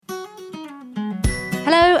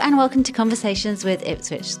and welcome to Conversations with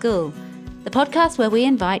Ipswich School, the podcast where we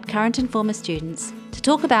invite current and former students to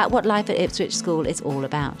talk about what life at Ipswich School is all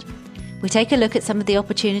about. We take a look at some of the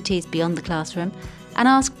opportunities beyond the classroom and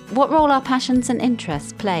ask what role our passions and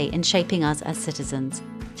interests play in shaping us as citizens.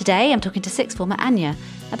 Today I'm talking to sixth former Anya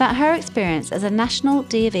about her experience as a National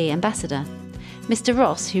D&V ambassador. Mr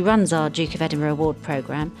Ross, who runs our Duke of Edinburgh Award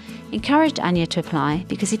programme, encouraged Anya to apply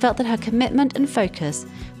because he felt that her commitment and focus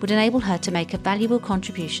would enable her to make a valuable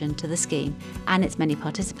contribution to the scheme and its many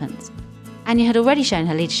participants. Anya had already shown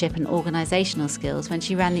her leadership and organisational skills when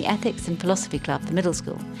she ran the Ethics and Philosophy Club for middle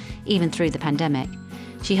school, even through the pandemic.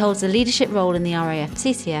 She holds a leadership role in the RAF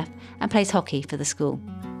CCF and plays hockey for the school.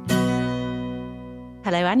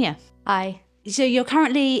 Hello, Anya. Hi. So you're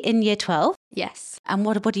currently in year 12? Yes. And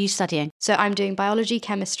what are you studying? So I'm doing biology,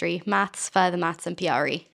 chemistry, maths, further maths and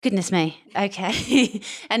PRE. Goodness me. Okay.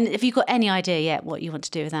 And have you got any idea yet what you want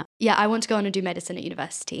to do with that? Yeah, I want to go on and do medicine at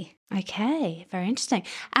university. Okay, very interesting.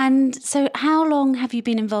 And so how long have you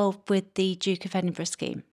been involved with the Duke of Edinburgh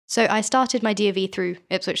scheme? So I started my D&V through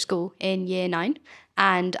Ipswich School in year 9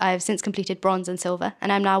 and I've since completed bronze and silver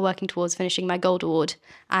and I'm now working towards finishing my gold award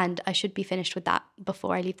and I should be finished with that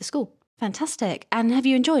before I leave the school. Fantastic. And have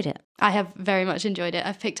you enjoyed it? I have very much enjoyed it.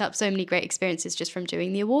 I've picked up so many great experiences just from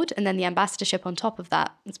doing the award and then the ambassadorship on top of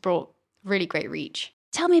that. It's brought really great reach.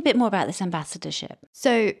 Tell me a bit more about this ambassadorship.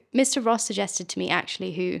 So Mr Ross suggested to me,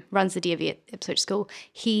 actually, who runs the D&V at Ipswich School,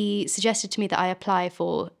 he suggested to me that I apply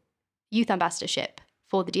for youth ambassadorship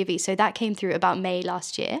for the D&V. So that came through about May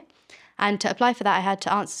last year. And to apply for that, I had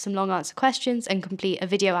to answer some long answer questions and complete a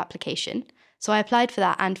video application. So I applied for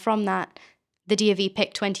that. And from that, the D&V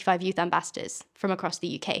picked 25 youth ambassadors from across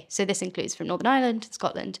the UK. So this includes from Northern Ireland,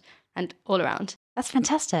 Scotland, and all around. That's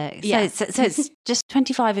fantastic. Yeah. So it's just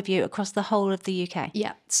 25 of you across the whole of the UK?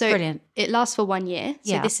 Yeah. So brilliant. It lasts for 1 year.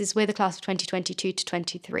 So yeah. we're the class of 2022 to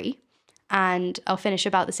 23. And I'll finish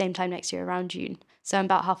about the same time next year, around June. So I'm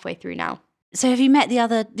about halfway through now. So have you met the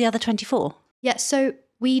other 24? Yeah. So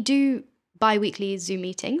we do bi-weekly Zoom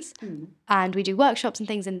meetings and we do workshops and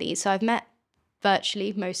things in these. So I've met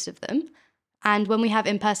virtually most of them. And when we have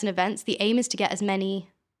in-person events, the aim is to get as many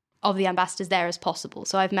of the ambassadors there as possible.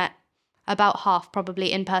 So I've met about half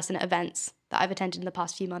probably in-person at events that I've attended in the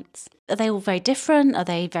past few months. Are they all very different? Are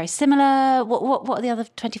they very similar? What are the other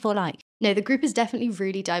 24 like? No, the group is definitely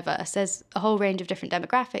really diverse. There's a whole range of different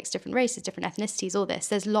demographics, different races, different ethnicities, all this.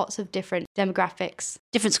 There's lots of different demographics.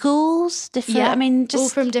 Different schools? Different, yeah, I mean, all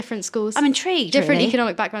from different schools. I'm intrigued, different really.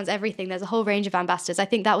 Economic backgrounds, everything. There's a whole range of ambassadors. I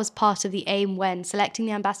think that was part of the aim when selecting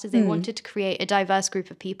the ambassadors. They wanted to create a diverse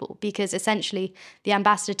group of people because essentially the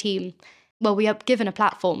ambassador team, well, we are given a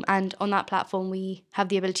platform and on that platform we have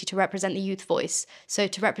the ability to represent the youth voice. So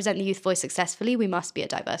to represent the youth voice successfully, we must be a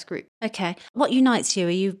diverse group. Okay. What unites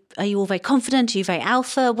you? Are you all very confident? Are you very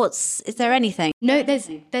alpha? Is there anything? No,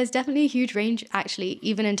 there's definitely a huge range actually,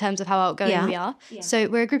 even in terms of how outgoing we are. Yeah. So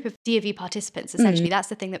we're a group of D&V participants essentially. That's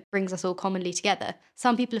the thing that brings us all commonly together.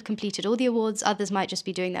 Some people have completed all the awards, others might just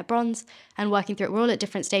be doing their bronze and working through it. We're all at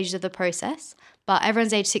different stages of the process, but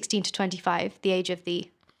everyone's age 16 to 25, the age of the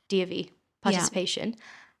D&V participation,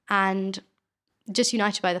 and just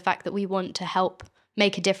united by the fact that we want to help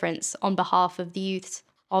make a difference on behalf of the youths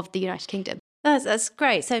of the United Kingdom. That's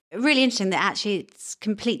great. So really interesting that actually it's a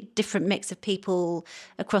complete different mix of people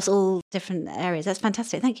across all different areas. That's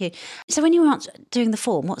fantastic. Thank you. So when you were doing the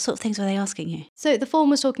form, what sort of things were they asking you? So the form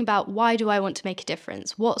was talking about why do I want to make a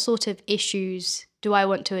difference? What sort of issues do I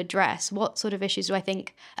want to address? What sort of issues do I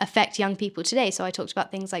think affect young people today? So I talked about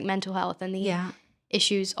things like mental health and the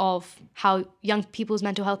issues of how young people's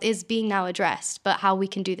mental health is being now addressed, but how we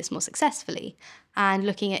can do this more successfully, and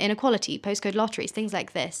looking at inequality, postcode lotteries, things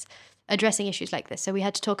like this, addressing issues like this. So we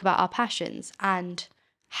had to talk about our passions and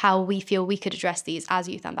how we feel we could address these as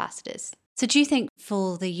youth ambassadors. So do you think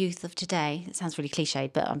for the youth of today, it sounds really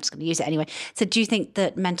cliched, but I'm just going to use it anyway. So do you think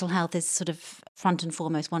that mental health is sort of front and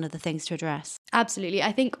foremost one of the things to address? Absolutely.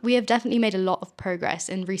 I think we have definitely made a lot of progress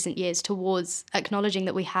in recent years towards acknowledging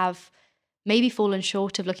that we have maybe fallen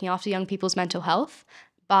short of looking after young people's mental health,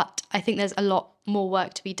 but I think there's a lot more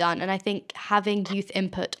work to be done. And I think having youth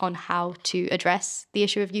input on how to address the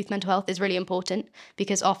issue of youth mental health is really important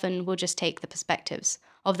because often we'll just take the perspectives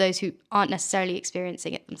of those who aren't necessarily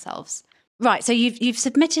experiencing it themselves. Right, so you've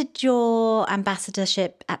submitted your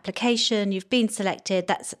ambassadorship application, you've been selected,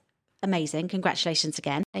 that's amazing, congratulations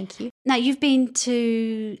again. Thank you. Now you've been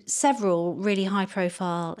to several really high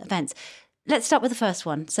profile events. Let's start with the first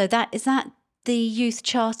one. So is that the Youth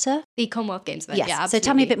Charter? The Commonwealth Games event, yes. Yeah, absolutely. So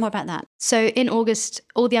tell me a bit more about that. So in August,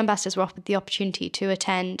 all the ambassadors were offered the opportunity to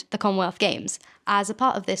attend the Commonwealth Games. As a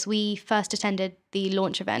part of this, we first attended the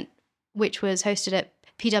launch event, which was hosted at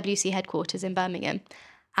PwC headquarters in Birmingham.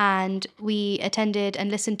 And we attended and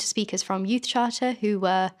listened to speakers from Youth Charter who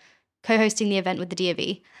were co-hosting the event with the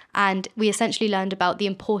DofE. And we essentially learned about the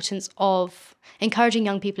importance of encouraging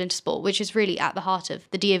young people into sport, which is really at the heart of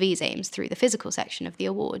the DofE's aims through the physical section of the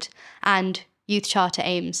award. And Youth Charter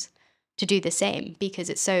aims to do the same because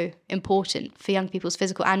it's so important for young people's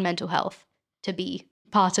physical and mental health to be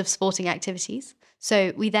part of sporting activities.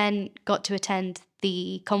 So we then got to attend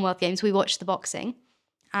the Commonwealth Games. We watched the boxing.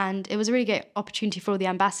 And it was a really great opportunity for all the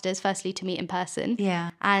ambassadors, firstly, to meet in person.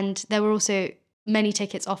 Yeah. And there were also many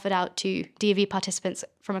tickets offered out to DofE participants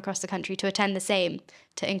from across the country to attend the same,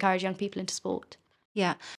 to encourage young people into sport.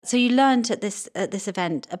 Yeah. So you learned at this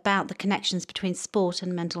event about the connections between sport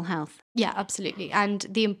and mental health. Yeah, absolutely. And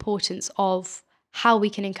the importance of how we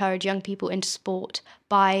can encourage young people into sport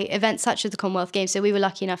by events such as the Commonwealth Games. So we were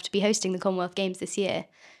lucky enough to be hosting the Commonwealth Games this year.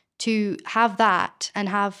 To have that and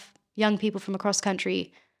have young people from across the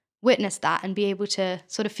country witness that and be able to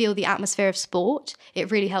sort of feel the atmosphere of sport,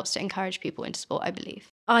 it really helps to encourage people into sport, I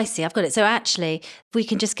believe. I see, I've got it. So actually, if we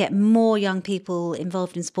can just get more young people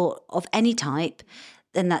involved in sport of any type,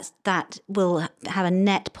 then that will have a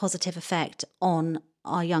net positive effect on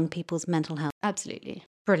our young people's mental health. Absolutely.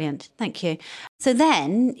 Brilliant, thank you. So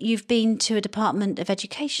then you've been to a Department of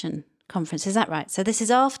Education conference, is that right? So this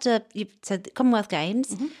is after, so the Commonwealth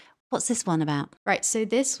Games. Mm-hmm. What's this one about? Right, so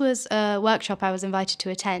this was a workshop I was invited to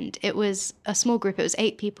attend. It was a small group, it was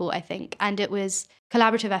 8 people, I think, and it was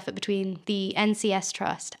collaborative effort between the NCS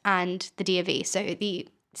Trust and the DofE. So the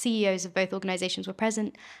CEOs of both organisations were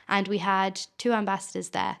present, and we had 2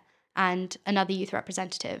 ambassadors there and another youth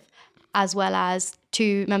representative, as well as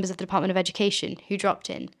 2 members of the Department of Education who dropped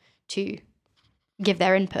in to give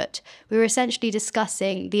their input. We were essentially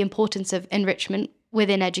discussing the importance of enrichment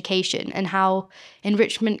within education and how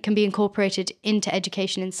enrichment can be incorporated into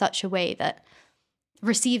education in such a way that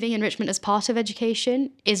receiving enrichment as part of education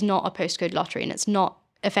is not a postcode lottery and it's not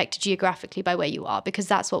affected geographically by where you are, because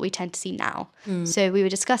that's what we tend to see now. So we were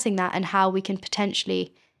discussing that and how we can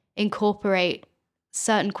potentially incorporate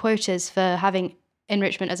certain quotas for having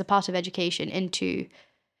enrichment as a part of education into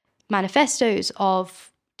manifestos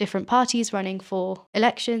of different parties running for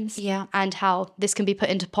elections, and how this can be put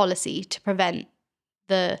into policy to prevent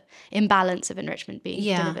the imbalance of enrichment being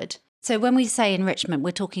delivered. So when we say enrichment,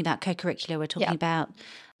 we're talking about co-curricular, we're talking about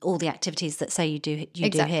all the activities that say you do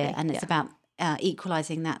here, and it's about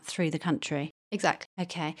equalising that through the country. Exactly.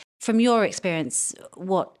 Okay. From your experience,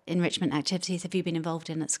 what enrichment activities have you been involved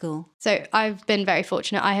in at school? So I've been very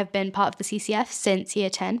fortunate. I have been part of the CCF since year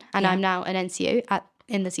 10, and I'm now an NCO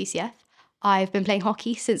in the CCF. I've been playing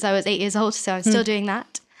hockey since I was 8 years old, so I'm still doing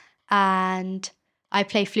that. And I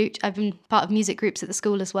play flute. I've been part of music groups at the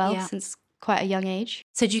school as well since quite a young age.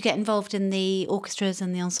 So do you get involved in the orchestras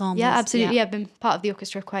and the ensembles? Yeah, absolutely. I've been part of the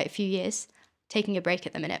orchestra for quite a few years, taking a break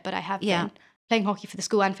at the minute, but I have been playing hockey for the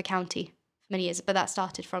school and for county for many years, but that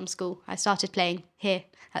started from school. I started playing here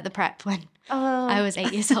at the prep when I was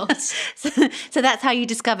 8 years old. So that's how you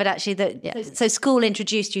discovered actually that, so school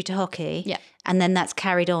introduced you to hockey, and then that's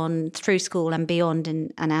carried on through school and beyond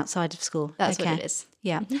and outside of school. That's what it is.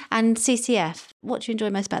 Yeah. Mm-hmm. And CCF, what do you enjoy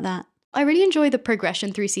most about that? I really enjoy the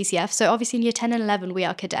progression through CCF. So obviously in year 10 and 11, we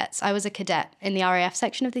are cadets. I was a cadet in the RAF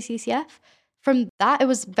section of the CCF. From that, it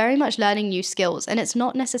was very much learning new skills. And it's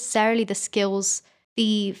not necessarily the skills,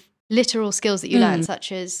 the literal skills that you learn,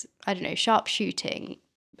 such as, I don't know, sharpshooting,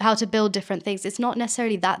 how to build different things. It's not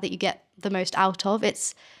necessarily that you get the most out of.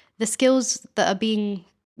 It's the skills that are being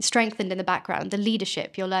strengthened in the background, the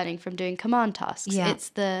leadership you're learning from doing command tasks. Yeah. It's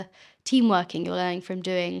the team working you're learning from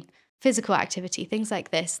doing physical activity, things like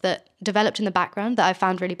this that developed in the background that I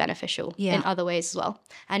found really beneficial in other ways as well.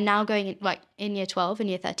 And now going in year 12 and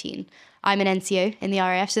year 13, I'm an NCO in the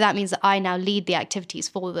RAF. So that means that I now lead the activities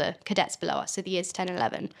for the cadets below us, so the years 10 and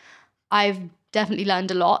 11. I've definitely learned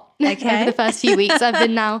a lot over the first few weeks. I've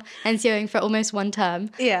been now NCOing for almost 1 term.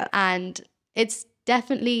 Yeah. And it's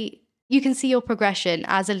definitely, you can see your progression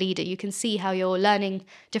as a leader. You can see how you're learning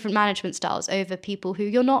different management styles over people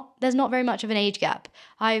who there's not very much of an age gap.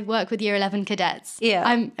 I work with year 11 cadets. Yeah.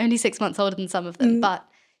 I'm only 6 months older than some of them, but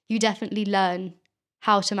you definitely learn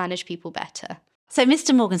how to manage people better. So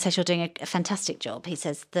Mr. Morgan says you're doing a fantastic job. He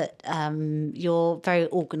says that you're very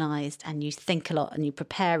organised and you think a lot and you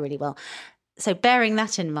prepare really well. So bearing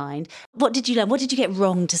that in mind, what did you learn? What did you get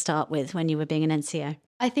wrong to start with when you were being an NCO?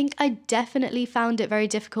 I think I definitely found it very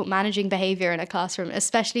difficult managing behaviour in a classroom,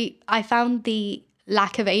 especially I found the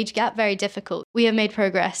lack of age gap very difficult. We have made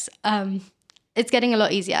progress. It's getting a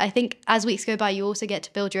lot easier. I think as weeks go by, you also get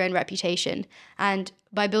to build your own reputation. And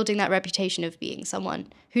by building that reputation of being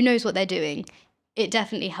someone who knows what they're doing, it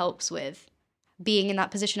definitely helps with being in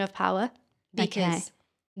that position of power because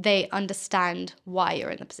they understand why you're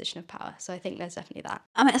in the position of power. So I think there's definitely that.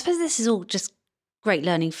 I mean, I suppose this is all just great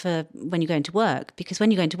learning for when you're going to work, because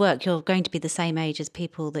when you're going to work, you're going to be the same age as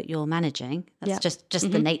people that you're managing. That's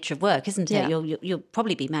just the nature of work, isn't it? Yeah. You'll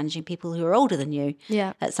probably be managing people who are older than you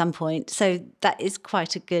at some point. So that is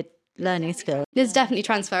quite a good learning skill. There's definitely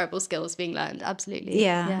transferable skills being learned. Absolutely.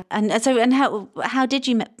 Yeah. And how did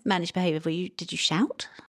you manage behaviour? Did you shout?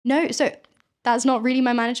 No, so that's not really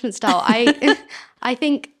my management style. I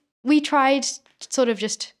think we tried sort of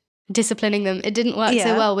just disciplining them. It didn't work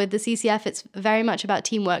so well with the CCF. It's very much about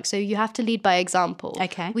teamwork, so you have to lead by example.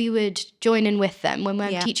 Okay. We would join in with them. When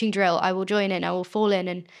we're teaching drill, I will join in, I will fall in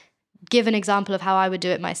and give an example of how I would do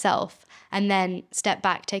it myself, and then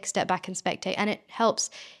take a step back and spectate. And it helps.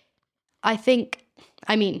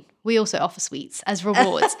 We also offer sweets as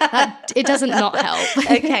rewards. It doesn't not help.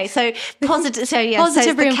 Okay, so positive. So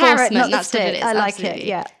positive so reinforcement. Carrot, not that's the stick. what it is. I like Absolutely. it.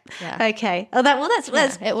 Yeah. Okay. Oh,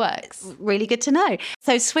 that's it works. Really good to know.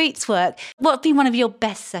 So sweets work. What would be one of your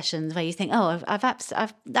best sessions where you think, oh, I've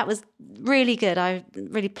that was really good. I'm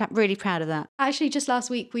really proud of that. Actually, just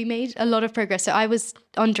last week we made a lot of progress. So I was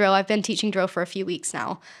on drill. I've been teaching drill for a few weeks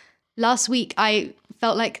now. Last week, I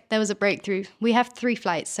felt like there was a breakthrough. We have 3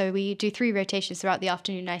 flights, so we do 3 rotations throughout the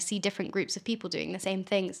afternoon. I see different groups of people doing the same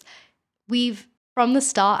things. We've, from the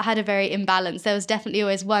start, had a very imbalance. There was definitely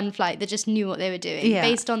always one flight that just knew what they were doing.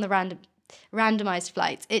 Based on the randomized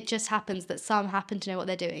flights, it just happens that some happen to know what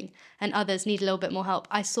they're doing and others need a little bit more help.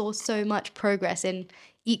 I saw so much progress in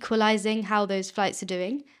equalizing how those flights are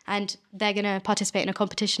doing, and they're going to participate in a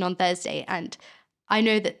competition on Thursday, and I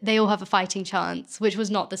know that they all have a fighting chance, which was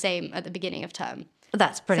not the same at the beginning of term.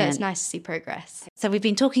 That's brilliant. So it's nice to see progress. So we've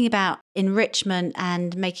been talking about enrichment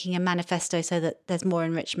and making a manifesto so that there's more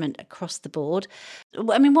enrichment across the board.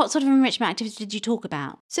 I mean, what sort of enrichment activities did you talk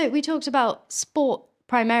about? So we talked about sport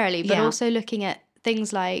primarily, but also looking at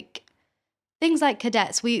things like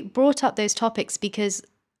cadets. We brought up those topics because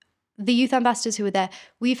the youth ambassadors who were there,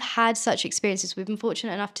 we've had such experiences. We've been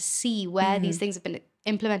fortunate enough to see where these things have been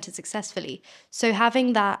implemented successfully. So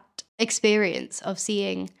having that experience of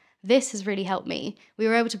seeing this has really helped me, we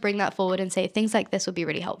were able to bring that forward and say things like this would be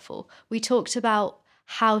really helpful. We talked about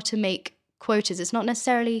how to make quotas. It's not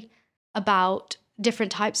necessarily about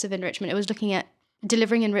different types of enrichment. It was looking at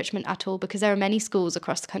delivering enrichment at all, because there are many schools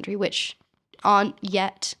across the country which aren't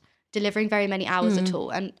yet delivering very many hours at all,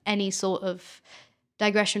 and any sort of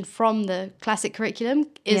digression from the classic curriculum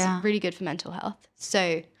is really good for mental health.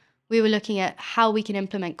 So we were looking at how we can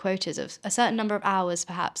implement quotas of a certain number of hours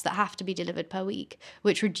perhaps that have to be delivered per week,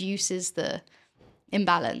 which reduces the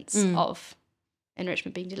imbalance of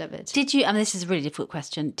enrichment being delivered. This is a really difficult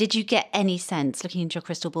question. Did you get any sense, looking into your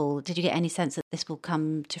crystal ball, did you get any sense that this will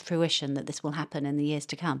come to fruition, that this will happen in the years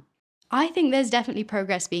to come? I think there's definitely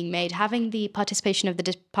progress being made. Having the participation of the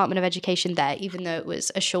Department of Education there, even though it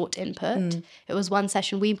was a short input, it was one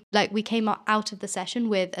session. We came out of the session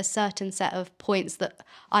with a certain set of points that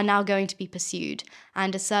are now going to be pursued,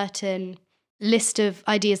 and a certain list of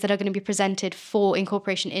ideas that are going to be presented for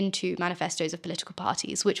incorporation into manifestos of political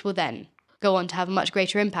parties, which will then go on to have a much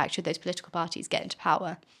greater impact should those political parties get into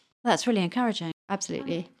power. That's really encouraging.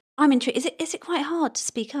 Absolutely. I'm intrigued. Is it quite hard to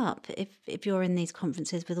speak up if you're in these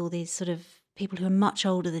conferences with all these sort of people who are much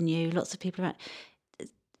older than you, lots of people around?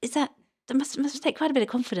 That must take quite a bit of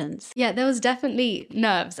confidence. Yeah, there was definitely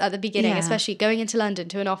nerves at the beginning, especially going into London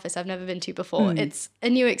to an office I've never been to before. It's a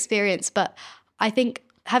new experience, but I think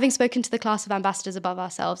having spoken to the class of ambassadors above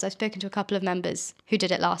ourselves, I've spoken to a couple of members who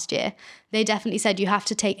did it last year. They definitely said you have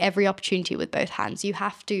to take every opportunity with both hands. You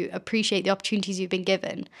have to appreciate the opportunities you've been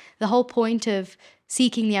given. The whole point of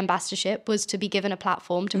seeking the ambassadorship was to be given a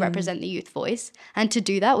platform to represent the youth voice. And to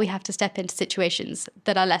do that, we have to step into situations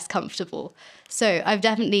that are less comfortable. So I've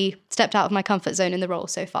definitely stepped out of my comfort zone in the role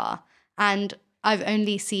so far. And I've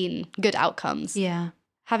only seen good outcomes. Yeah.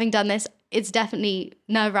 Having done this, it's definitely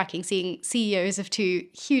nerve-wracking seeing CEOs of 2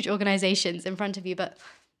 huge organizations in front of you, but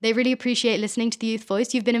they really appreciate listening to the youth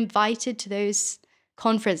voice. You've been invited to those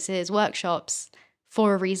conferences, workshops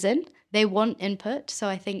for a reason. They want input, so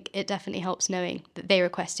I think it definitely helps knowing that they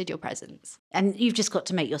requested your presence. And you've just got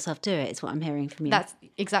to make yourself do it, is what I'm hearing from you. That's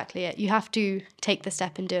exactly it. You have to take the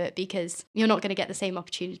step and do it, because you're not going to get the same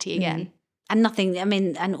opportunity again. And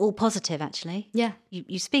and all positive, actually. Yeah.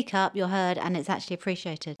 You speak up, you're heard, and it's actually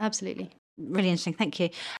appreciated. Absolutely. Really interesting, thank you.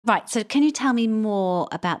 Right, so can you tell me more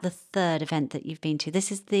about the third event that you've been to?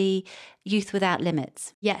 This is the Youth Without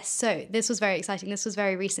Limits. Yes, so this was very exciting. This was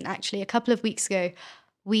very recent, actually. A couple of weeks ago,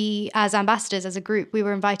 we, as ambassadors, as a group, we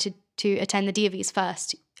were invited to attend the DofE's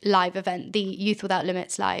first live event, the Youth Without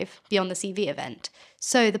Limits Live Beyond the CV event.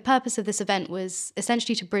 So the purpose of this event was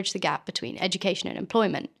essentially to bridge the gap between education and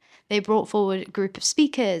employment. They brought forward a group of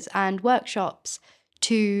speakers and workshops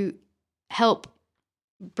to help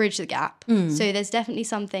bridge the gap. So there's definitely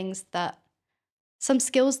some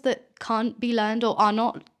skills that can't be learned or are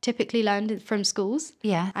not typically learned from schools.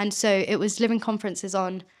 Yeah. And so it was living conferences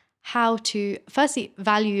on how to firstly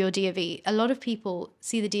value your DOV. A lot of people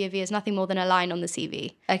see the DOV as nothing more than a line on the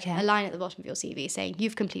CV. Okay. A line at the bottom of your CV saying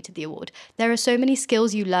you've completed the award. There are so many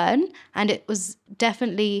skills you learn, and it was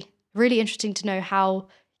definitely really interesting to know how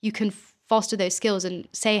you can foster those skills and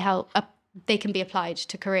say how they can be applied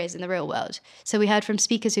to careers in the real world. So we heard from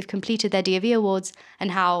speakers who've completed their DOV awards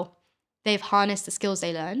and how they've harnessed the skills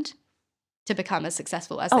they learned to become as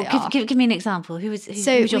successful as they are. Give me an example. Who's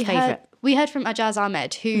your favourite? We heard from Ajaz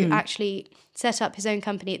Ahmed, who actually set up his own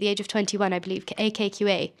company at the age of 21, I believe,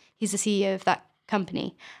 AKQA. He's the CEO of that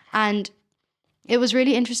company. And it was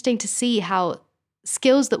really interesting to see how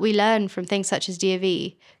skills that we learn from things such as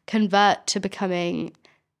DOV convert to becoming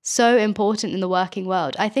so important in the working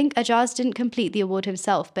world. I think Ajaz didn't complete the award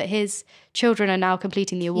himself, but his children are now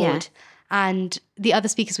completing the award. Yeah. And the other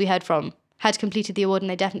speakers we heard from had completed the award, and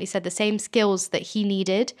they definitely said the same skills that he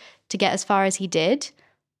needed to get as far as he did,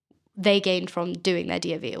 they gained from doing their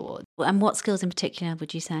DOV award. And what skills in particular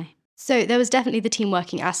would you say? So there was definitely the team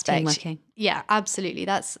working aspect. Team working. Yeah, absolutely.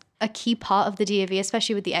 That's a key part of the DOV,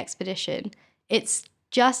 especially with the expedition. It's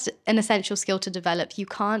just an essential skill to develop. You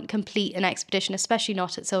can't complete an expedition, especially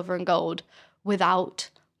not at silver and gold, without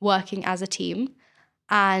working as a team.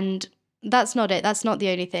 And that's not it. That's not the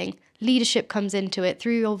only thing. Leadership comes into it.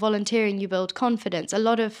 Through your volunteering, you build confidence. A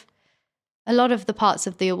lot of the parts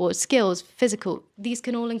of the award, skills, physical, these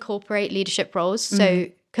can all incorporate leadership roles. So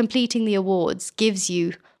completing the awards gives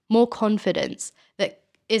you more confidence that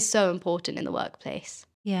is so important in the workplace.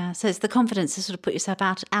 Yeah, so it's the confidence to sort of put yourself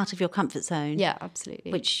out of your comfort zone. Yeah,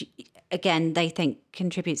 absolutely. Which, again, they think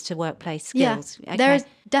contributes to workplace skills. Yeah, there is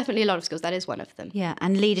definitely a lot of skills. That is one of them. Yeah,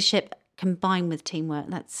 and leadership combined with teamwork.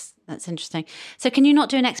 That's interesting. So can you not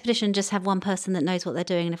do an expedition and just have one person that knows what they're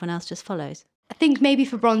doing and everyone else just follows? I think maybe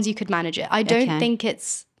for bronze you could manage it. I don't think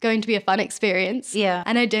it's going to be a fun experience. Yeah.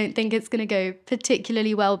 And I don't think it's going to go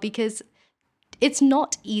particularly well because it's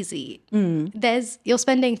not easy. You're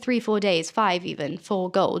spending 3-4 days, 5 even, for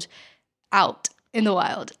gold out in the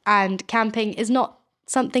wild. And camping is not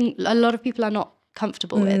something a lot of people are not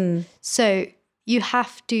comfortable with. So you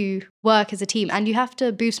have to work as a team and you have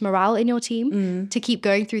to boost morale in your team to keep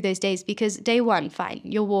going through those days, because day one, fine,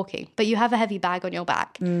 you're walking, but you have a heavy bag on your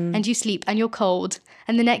back and you sleep and you're cold.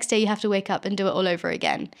 And the next day you have to wake up and do it all over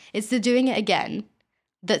again. It's the doing it again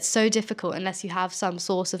that's so difficult unless you have some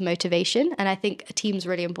source of motivation. And I think a team's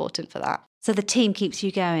really important for that. So the team keeps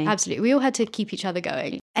you going. Absolutely. We all had to keep each other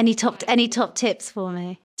going. Any top tips for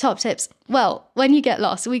me? Top tips. Well, when you get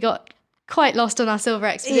lost, we got quite lost on our silver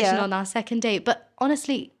expedition on our second day. But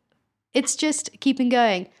honestly, it's just keeping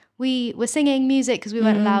going. We were singing music because we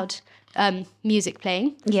weren't allowed music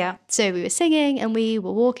playing. Yeah. So we were singing and we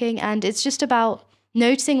were walking, and it's just about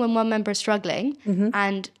noticing when one member is struggling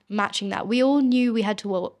and matching that. We all knew we had to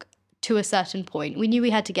walk to a certain point. We knew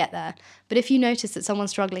we had to get there. But if you notice that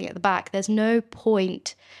someone's struggling at the back, there's no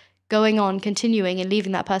point going on, continuing and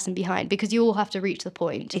leaving that person behind, because you all have to reach the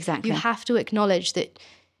point. Exactly. You have to acknowledge that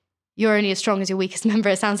you're only as strong as your weakest member.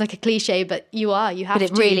 It sounds like a cliche, but you are. You have to.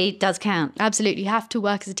 But it really does count. Absolutely. You have to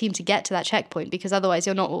work as a team to get to that checkpoint, because otherwise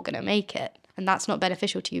you're not all going to make it. And that's not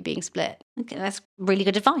beneficial to you being split. Okay, that's really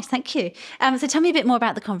good advice. Thank you. So tell me a bit more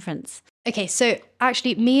about the conference. Okay, so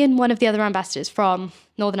actually me and one of the other ambassadors from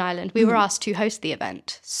Northern Ireland, we were asked to host the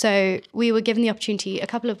event. So we were given the opportunity a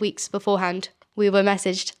couple of weeks beforehand. We were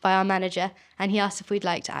messaged by our manager and he asked if we'd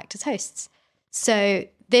like to act as hosts. So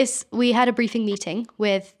we had a briefing meeting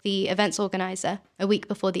with the events organizer a week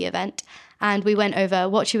before the event, and we went over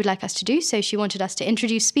what she would like us to do. So she wanted us to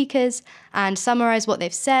introduce speakers and summarize what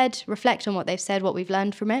they've said, reflect on what they've said, what we've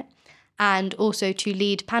learned from it, and also to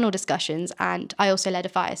lead panel discussions. And I also led a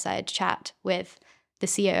fireside chat with the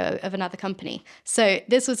CEO of another company. So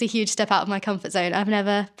this was a huge step out of my comfort zone. I've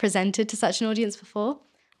never presented to such an audience before.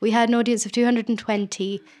 We had an audience of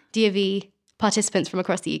 220 DOV participants from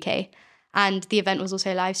across the UK. And the event was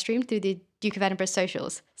also live streamed through the Duke of Edinburgh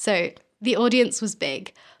socials. So the audience was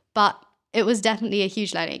big, but it was definitely a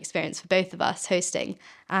huge learning experience for both of us hosting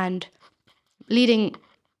and leading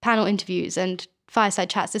panel interviews and fireside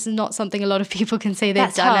chats. This is not something a lot of people can say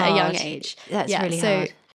they've done at a young age. That's really hard.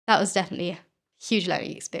 So that was definitely a huge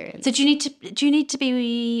learning experience. So do you need to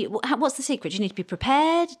be, what's the secret? Do you need to be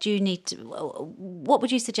prepared? What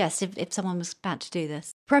would you suggest if someone was about to do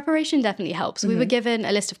this? Preparation definitely helps. We were given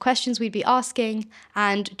a list of questions we'd be asking,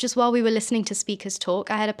 and just while we were listening to speakers talk,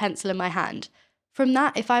 I had a pencil in my hand. From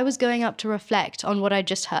that, if I was going up to reflect on what I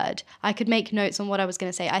just heard, I could make notes on what I was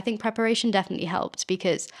going to say. I think preparation definitely helped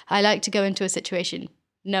because I like to go into a situation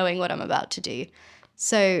knowing what I'm about to do.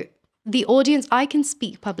 So the audience, I can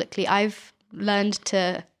speak publicly. I've learned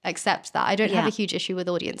to accept that. I don't have a huge issue with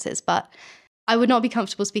audiences, but I would not be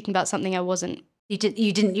comfortable speaking about something I wasn't. I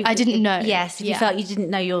didn't know. Yes, if you felt you didn't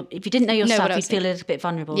know your stuff, you'd feel a little bit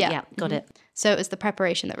vulnerable. Yeah, got it. So it was the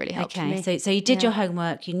preparation that really helped me. So you did your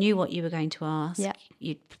homework, you knew what you were going to ask,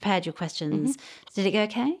 you prepared your questions. Did it go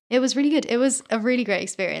okay? It was really good. It was a really great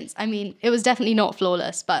experience. I mean, it was definitely not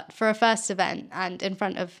flawless, but for a first event and in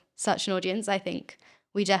front of such an audience, I think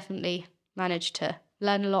we definitely managed to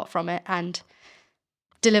learn a lot from it and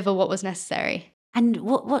deliver what was necessary. And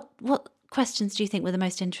what questions do you think were the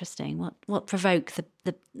most interesting? What provoked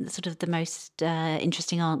the sort of the most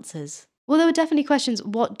interesting answers? Well, there were definitely questions.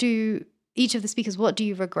 Each of the speakers, what do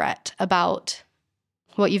you regret about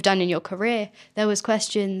what you've done in your career? There was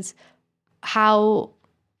questions, how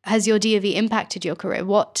has your DofE impacted your career?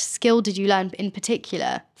 What skill did you learn in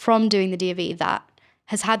particular from doing the DofE that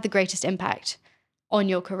has had the greatest impact on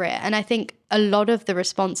your career? And I think a lot of the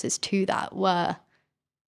responses to that were,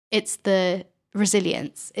 it's the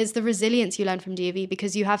resilience. It's the resilience you learn from DofE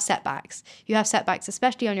because you have setbacks. You have setbacks,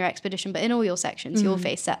 especially on your expedition, but in all your sections, you'll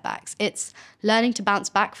face setbacks. It's learning to bounce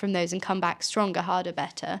back from those and come back stronger, harder,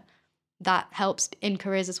 better. That helps in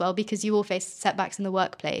careers as well because you will face setbacks in the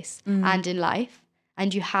workplace and in life,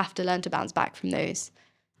 and you have to learn to bounce back from those.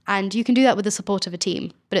 And you can do that with the support of a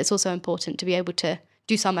team, but it's also important to be able to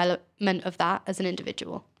do some element of that as an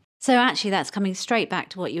individual. So actually that's coming straight back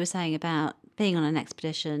to what you were saying about being on an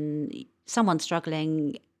expedition, someone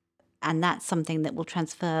struggling, and that's something that will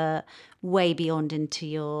transfer way beyond into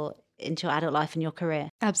your adult life and your career.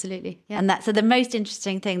 Absolutely, yeah. And so the most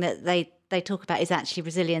interesting thing that they talk about is actually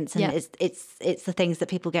resilience, and it's the things that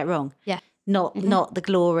people get wrong. Yeah. Not the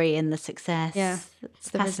glory and the success. Yeah. It's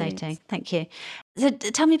fascinating. Thank you. So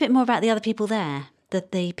tell me a bit more about the other people there,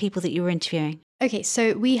 the people that you were interviewing. Okay,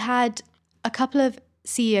 so we had a couple of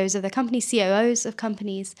CEOs of the company, COOs of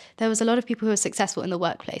companies. There was a lot of people who were successful in the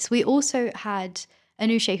workplace. We also had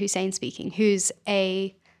Anousheh Hussain speaking, who's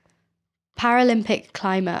a Paralympic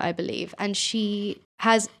climber, I believe, and she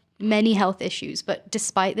has many health issues. But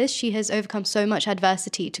despite this, she has overcome so much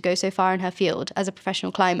adversity to go so far in her field as a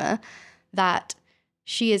professional climber that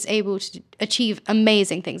she is able to achieve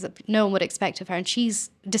amazing things that no one would expect of her. And she's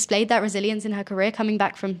displayed that resilience in her career, coming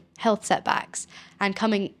back from health setbacks and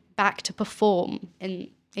coming back to perform in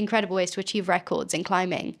incredible ways to achieve records in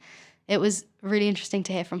climbing. It was really interesting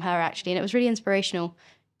to hear from her, actually, and it was really inspirational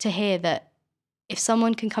to hear that if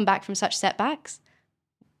someone can come back from such setbacks,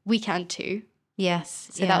 we can too. Yes.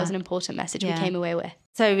 So that was an important message we came away with.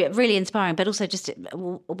 So really inspiring, but also just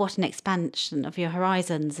what an expansion of your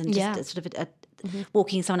horizons and just sort of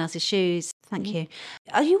walking in someone else's shoes. Thank you.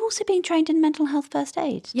 Are you also being trained in mental health first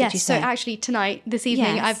aid? Yes. So actually this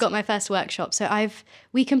evening, I've got my first workshop. So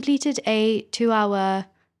we completed a 2-hour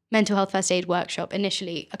mental health first aid workshop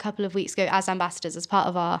initially a couple of weeks ago as ambassadors as part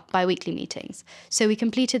of our bi-weekly meetings. So we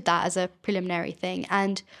completed that as a preliminary thing,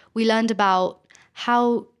 and we learned about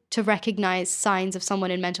how to recognize signs of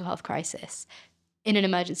someone in mental health crisis in an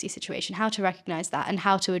emergency situation, how to recognize that and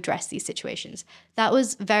how to address these situations. That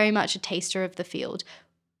was very much a taster of the field.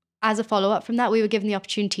 As a follow-up from that, we were given the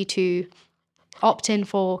opportunity to opt in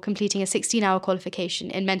for completing a 16-hour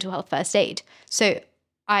qualification in mental health first aid. So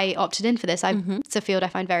I opted in for this. It's a field I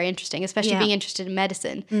find very interesting, especially being interested in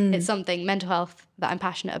medicine. It's something, mental health, that I'm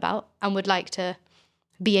passionate about and would like to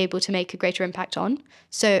be able to make a greater impact on.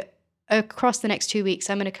 So across the next 2 weeks,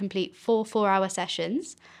 I'm going to complete 4 4-hour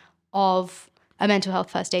sessions of a mental health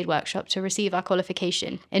first aid workshop to receive our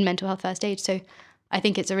qualification in mental health first aid. So I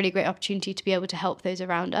think it's a really great opportunity to be able to help those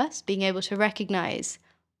around us, being able to recognize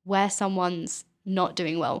where someone's not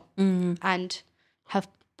doing well and have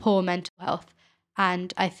poor mental health.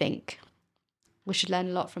 And I think we should learn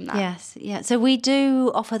a lot from that. Yes, yeah. So we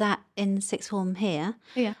do offer that in sixth form here.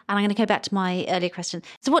 Yeah. And I'm going to go back to my earlier question.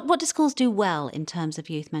 So what do schools do well in terms of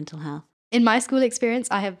youth mental health? In my school experience,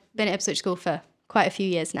 I have been at Ipswich School for quite a few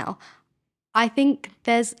years now. I think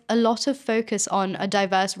there's a lot of focus on a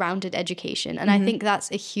diverse, rounded education. And I think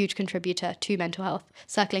that's a huge contributor to mental health.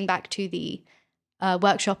 Circling back to the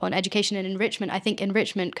workshop on education and enrichment, I think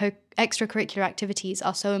enrichment, extracurricular activities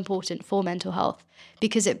are so important for mental health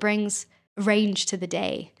because it brings range to the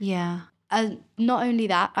day. Yeah. Not only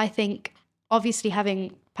that, I think obviously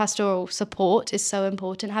having pastoral support is so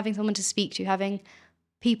important, having someone to speak to, having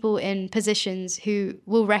people in positions who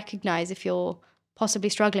will recognize if you're possibly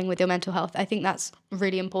struggling with your mental health. I think that's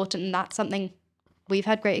really important, and that's something we've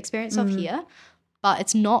had great experience of here, but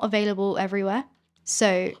it's not available everywhere.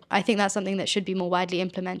 So I think that's something that should be more widely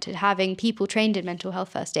implemented, having people trained in mental health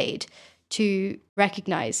first aid to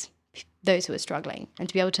recognize those who are struggling and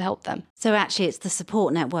to be able to help them. So actually it's the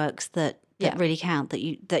support networks that really count, that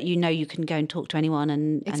you can go and talk to anyone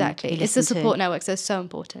and exactly. And it's the support networks that are so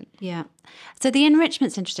important. Yeah. So the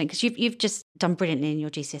enrichment's interesting because you've just done brilliantly in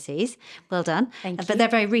your GCSEs. Well done. Thank you. But they're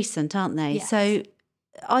very recent, aren't they? Yes. So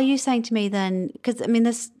are you saying to me then, because I mean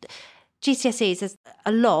there's GCSEs, there's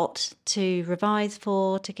a lot to revise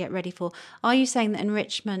for, to get ready for. Are you saying that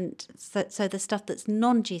enrichment, so the stuff that's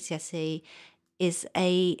non-GCSE, is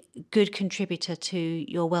a good contributor to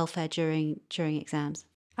your welfare during exams?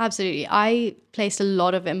 Absolutely. I placed a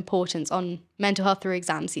lot of importance on mental health through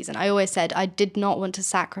exam season. I always said I did not want to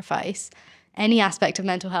sacrifice any aspect of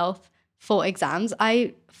mental health for exams.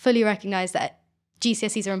 I fully recognize that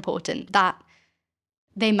GCSEs are important, that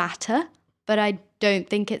they matter, but I don't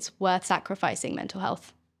think it's worth sacrificing mental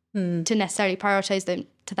health to necessarily prioritize them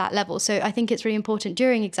to that level. So I think it's really important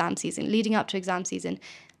during exam season, leading up to exam season,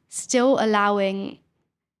 still allowing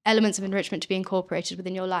elements of enrichment to be incorporated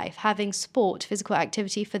within your life. Having sport, physical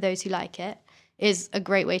activity for those who like it is a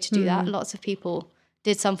great way to do that. Lots of people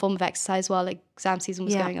did some form of exercise while exam season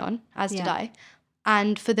was going on, as did I.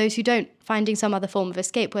 And for those who don't, finding some other form of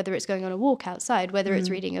escape, whether it's going on a walk outside, whether it's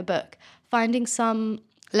reading a book, finding some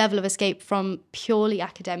level of escape from purely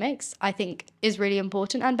academics, I think is really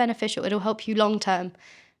important and beneficial. It'll help you long term,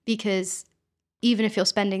 because even if you're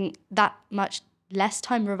spending that much less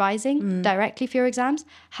time revising directly for your exams,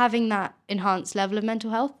 having that enhanced level of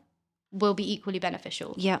mental health will be equally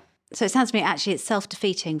beneficial. Yeah. So it sounds to me actually it's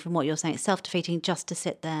self-defeating from what you're saying. It's self-defeating just to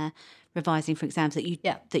sit there revising for exams,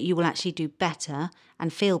 that you will actually do better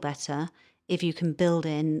and feel better if you can build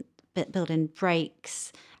in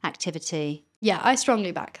breaks, activity. Yeah, I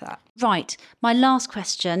strongly back that. Right. My last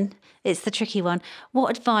question, it's the tricky one.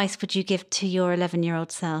 What advice would you give to your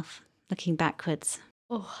 11-year-old self looking backwards?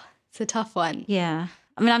 Oh, it's a tough one. Yeah.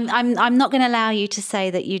 I mean, I'm not going to allow you to say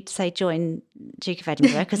that you'd say join Duke of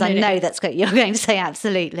Edinburgh, because I know that's what you're going to say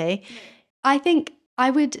absolutely. I think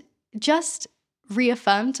I would just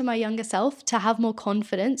reaffirm to my younger self to have more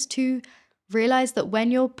confidence, to realize that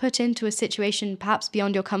when you're put into a situation perhaps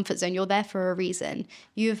beyond your comfort zone, you're there for a reason.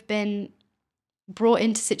 You've been brought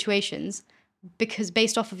into situations because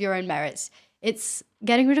based off of your own merits. It's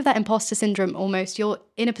getting rid of that imposter syndrome almost. You're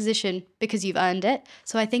in a position because you've earned it.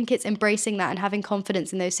 So I think it's embracing that and having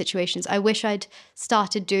confidence in those situations. I wish I'd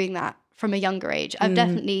started doing that from a younger age. I've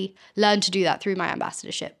definitely learned to do that through my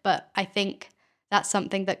ambassadorship, but I think that's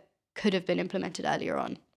something that could have been implemented earlier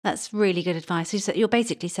on. That's really good advice. You're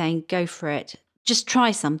basically saying go for it. Just try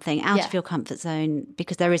something out of your comfort zone,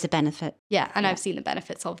 because there is a benefit. Yeah, and I've seen the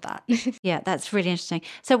benefits of that. Yeah, that's really interesting.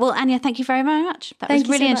 So, well, Anya, thank you very, very much. That was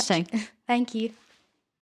really interesting. Thank you.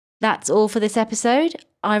 That's all for this episode.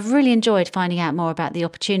 I've really enjoyed finding out more about the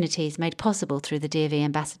opportunities made possible through the D of E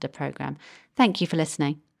Ambassador Programme. Thank you for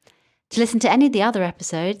listening. To listen to any of the other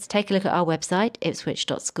episodes, take a look at our website,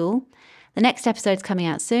 ipswich.school. The next episode's coming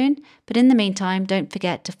out soon, but in the meantime, don't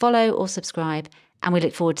forget to follow or subscribe, and we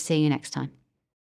look forward to seeing you next time.